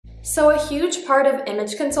So a huge part of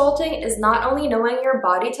image consulting is not only knowing your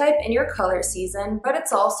body type and your color season, but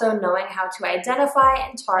it's also knowing how to identify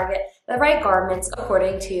and target the right garments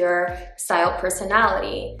according to your style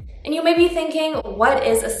personality. And you may be thinking, what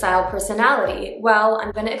is a style personality? Well,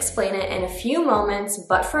 I'm going to explain it in a few moments,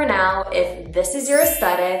 but for now, if this is your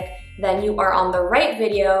aesthetic, then you are on the right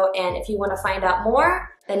video, and if you want to find out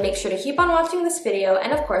more, then make sure to keep on watching this video,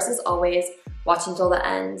 and of course, as always, watch until the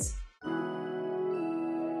end.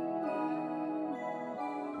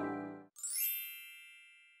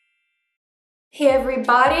 Hey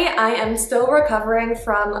everybody, I am still recovering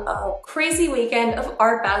from a crazy weekend of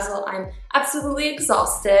Art Basel. I'm absolutely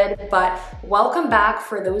exhausted, but welcome back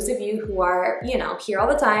for those of you who are, here all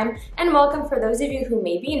the time, and welcome for those of you who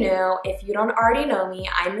may be new. If you don't already know me,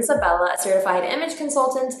 I'm Isabella, a certified image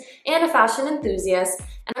consultant and a fashion enthusiast,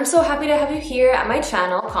 and I'm so happy to have you here at my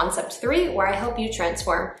channel, Concept 3, where I help you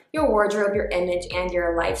transform your wardrobe, your image, and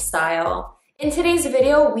your lifestyle. In today's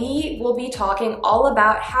video, we will be talking all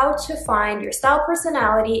about how to find your style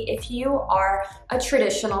personality if you are a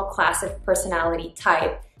traditional classic personality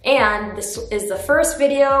type. And this is the first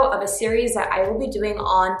video of a series that I will be doing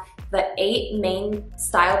on the 8 main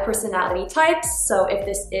style personality types. So if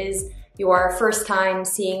this is your first time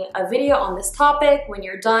seeing a video on this topic, when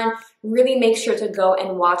you're done, really make sure to go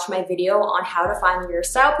and watch my video on how to find your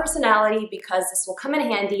style personality, because this will come in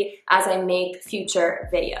handy as I make future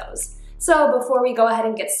videos. So before we go ahead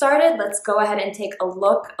and get started, let's go ahead and take a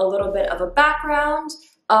look, a little bit of a background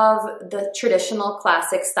of the traditional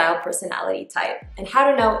classic style personality type and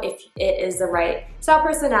how to know if it is the right style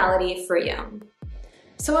personality for you.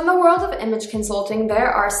 So in the world of image consulting,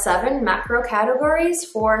 there are 7 macro categories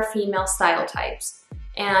for female style types.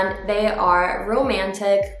 And they are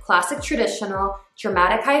romantic, classic traditional,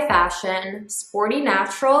 dramatic high fashion, sporty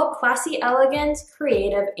natural, classy elegant,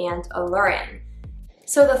 creative, and alluring.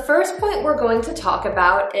 So the first point we're going to talk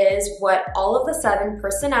about is what all of the 7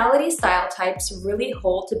 personality style types really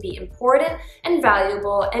hold to be important and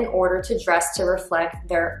valuable in order to dress to reflect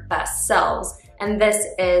their best selves, and this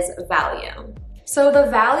is value. So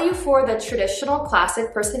the value for the traditional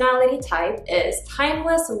classic personality type is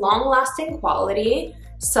timeless, long-lasting quality.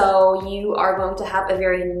 So you are going to have a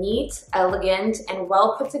very neat, elegant, and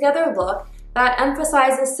well put together look that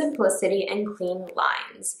emphasizes simplicity and clean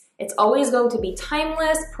lines. It's always going to be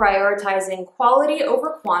timeless, prioritizing quality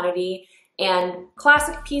over quantity, and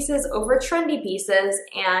classic pieces over trendy pieces,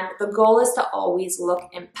 and the goal is to always look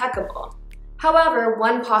impeccable. However,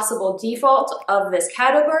 one possible default of this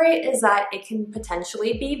category is that it can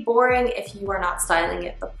potentially be boring if you are not styling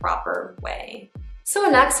it the proper way. So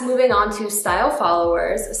next, moving on to style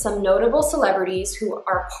followers, some notable celebrities who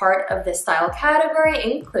are part of this style category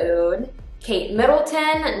include Kate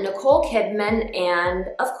Middleton, Nicole Kidman, and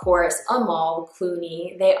of course, Amal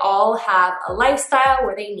Clooney. They all have a lifestyle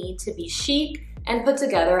where they need to be chic and put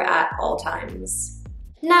together at all times.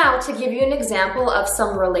 Now, to give you an example of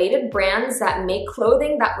some related brands that make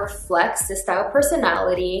clothing that reflects this style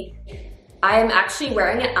personality, I am actually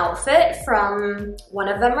wearing an outfit from one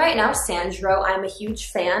of them right now, Sandro. I'm a huge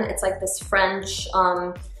fan. It's like this French,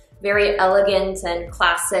 very elegant and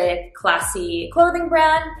classy clothing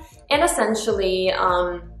brand. And essentially,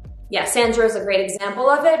 Sandro is a great example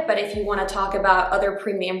of it, but if you want to talk about other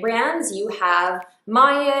premium brands, you have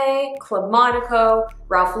Maille, Club Monaco,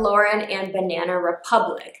 Ralph Lauren, and Banana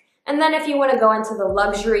Republic. And then if you want to go into the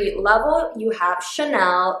luxury level, you have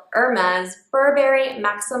Chanel, Hermes, Burberry,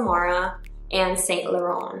 Max Mara, and Saint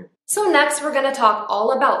Laurent. So next, we're going to talk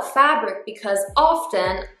all about fabric, because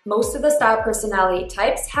often most of the style personality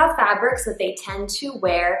types have fabrics that they tend to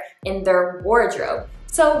wear in their wardrobe.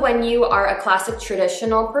 So when you are a classic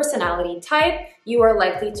traditional personality type, you are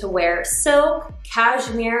likely to wear silk,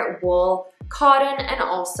 cashmere, wool, cotton, and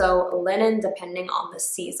also linen depending on the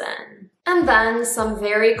season. And then some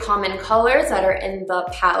very common colors that are in the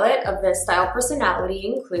palette of this style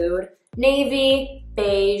personality include navy,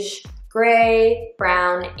 beige, gray,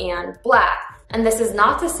 brown, and black. And this is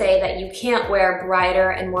not to say that you can't wear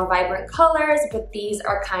brighter and more vibrant colors, but these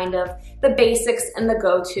are kind of the basics and the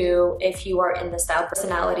go-to if you are in the style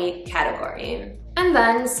personality category. And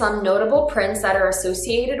then some notable prints that are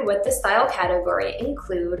associated with the style category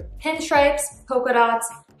include pinstripes, polka dots,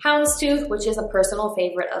 houndstooth, which is a personal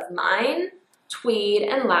favorite of mine, tweed,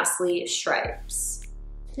 and lastly, stripes.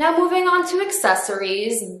 Now moving on to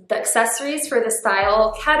accessories. The accessories for the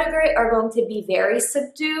style category are going to be very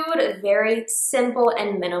subdued, very simple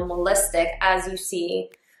and minimalistic, as you see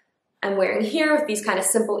I'm wearing here with these kind of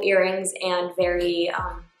simple earrings and very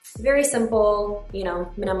simple,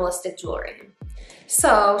 minimalistic jewelry.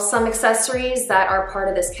 So some accessories that are part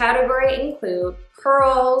of this category include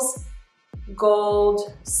pearls,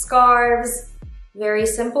 gold scarves, very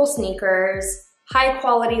simple sneakers, high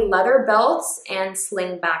quality leather belts, and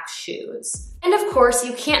slingback shoes. And of course,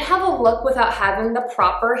 you can't have a look without having the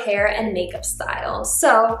proper hair and makeup style.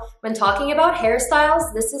 So when talking about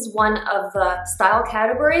hairstyles, this is one of the style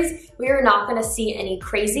categories where you're not gonna see any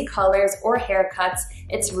crazy colors or haircuts.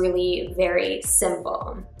 It's really very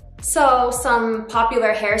simple. So some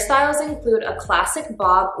popular hairstyles include a classic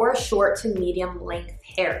bob or a short to medium length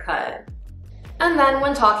haircut. And then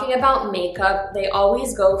when talking about makeup, they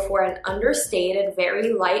always go for an understated,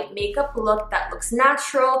 very light makeup look that looks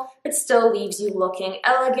natural, but still leaves you looking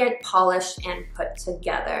elegant, polished, and put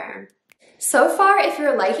together. So far, if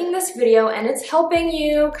you're liking this video and it's helping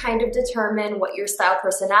you kind of determine what your style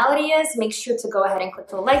personality is, make sure to go ahead and click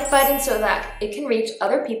the like button so that it can reach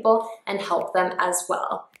other people and help them as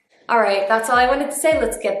well. All right, that's all I wanted to say.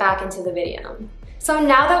 Let's get back into the video. So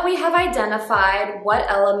now that we have identified what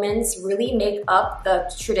elements really make up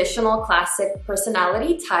the traditional classic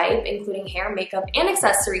personality type, including hair, makeup, and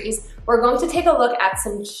accessories, we're going to take a look at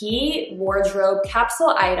some key wardrobe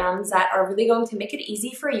capsule items that are really going to make it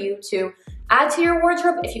easy for you to add to your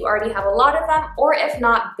wardrobe if you already have a lot of them, or if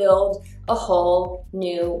not, build a whole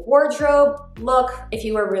new wardrobe look if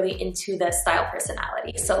you are really into this style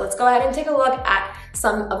personality. So let's go ahead and take a look at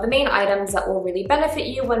some of the main items that will really benefit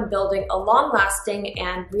you when building a long-lasting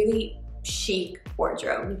and really chic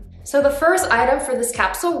wardrobe. So the first item for this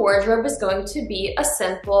capsule wardrobe is going to be a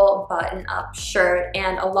simple button-up shirt,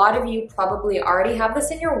 and a lot of you probably already have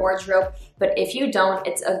this in your wardrobe, but if you don't,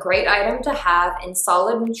 it's a great item to have in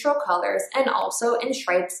solid neutral colors and also in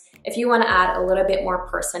stripes if you want to add a little bit more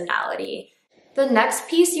personality. The next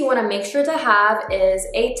piece you want to make sure to have is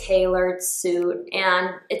a tailored suit,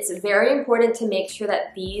 and it's very important to make sure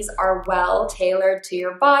that these are well tailored to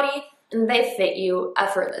your body and they fit you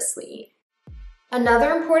effortlessly.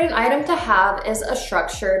 Another important item to have is a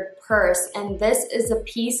structured purse, and this is a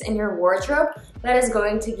piece in your wardrobe that is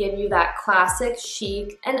going to give you that classic,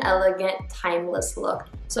 chic, and elegant, timeless look.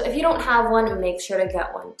 So if you don't have one, make sure to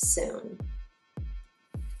get one soon.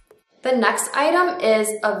 The next item is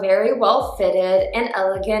a very well-fitted and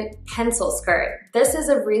elegant pencil skirt. This is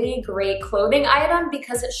a really great clothing item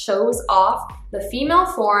because it shows off the female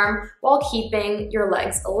form while keeping your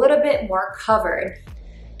legs a little bit more covered.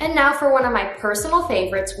 And now for one of my personal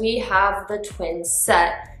favorites, we have the twin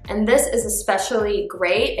set. And this is especially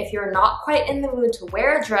great if you're not quite in the mood to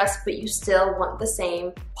wear a dress, but you still want the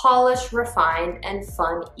same polished, refined, and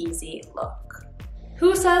fun, easy look.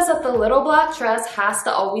 Who says that the little black dress has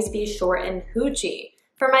to always be short and hoochie?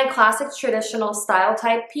 For my classic traditional style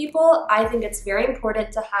type people, I think it's very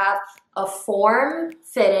important to have a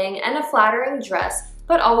form-fitting and a flattering dress,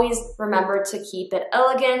 but always remember to keep it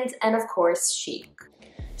elegant and of course chic.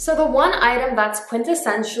 So the one item that's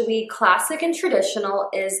quintessentially classic and traditional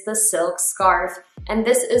is the silk scarf. And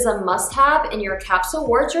this is a must-have in your capsule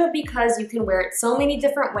wardrobe because you can wear it so many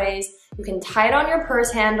different ways. You can tie it on your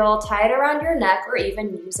purse handle, tie it around your neck, or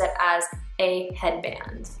even use it as a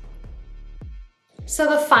headband. So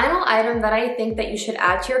the final item that I think that you should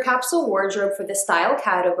add to your capsule wardrobe for the style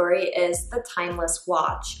category is the timeless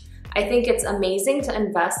watch. I think it's amazing to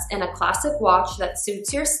invest in a classic watch that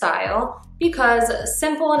suits your style because a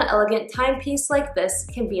simple and elegant timepiece like this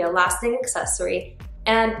can be a lasting accessory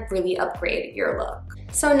and really upgrade your look.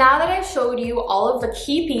 So now that I've showed you all of the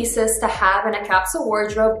key pieces to have in a capsule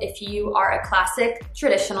wardrobe if you are a classic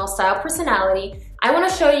traditional style personality, I want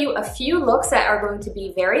to show you a few looks that are going to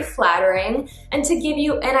be very flattering and to give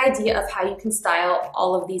you an idea of how you can style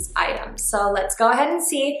all of these items. So let's go ahead and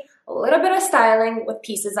see a little bit of styling with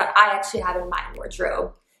pieces that I actually have in my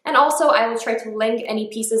wardrobe. And also I will try to link any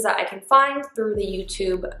pieces that I can find through the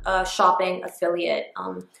YouTube shopping affiliate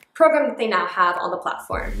program that they now have on the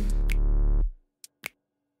platform.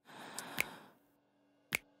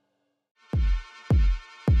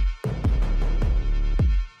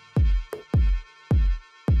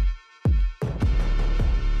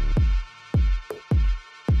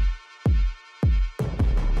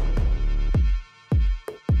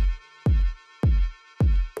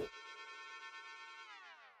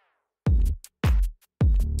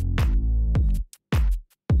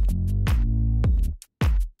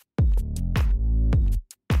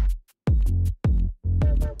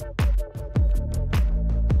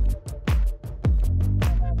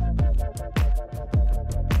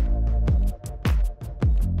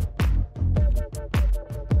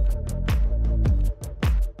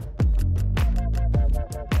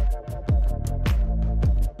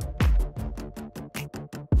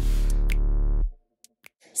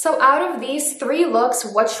 So out of these 3 looks,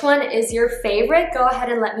 which one is your favorite? Go ahead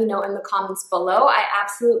and let me know in the comments below. I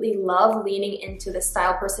absolutely love leaning into the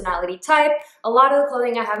style personality type. A lot of the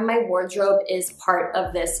clothing I have in my wardrobe is part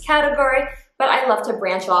of this category, but I love to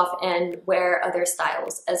branch off and wear other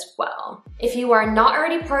styles as well. If you are not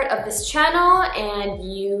already part of this channel and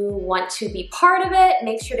you want to be part of it,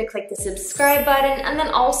 make sure to click the subscribe button, and then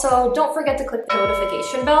also don't forget to click the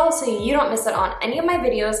notification bell so you don't miss out on any of my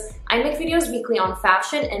videos. I make videos weekly on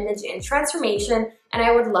fashion, image, and transformation, and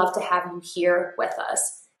I would love to have you here with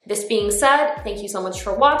us. This being said, thank you so much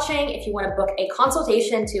for watching. If you want to book a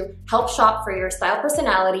consultation to help shop for your style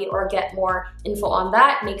personality or get more info on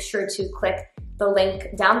that, make sure to click the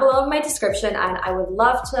link down below in my description, and I would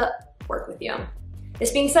love to work with you.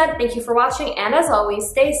 This being said, thank you for watching, and as always,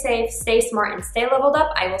 stay safe, stay smart, and stay leveled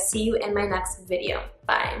up. I will see you in my next video.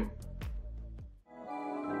 Bye.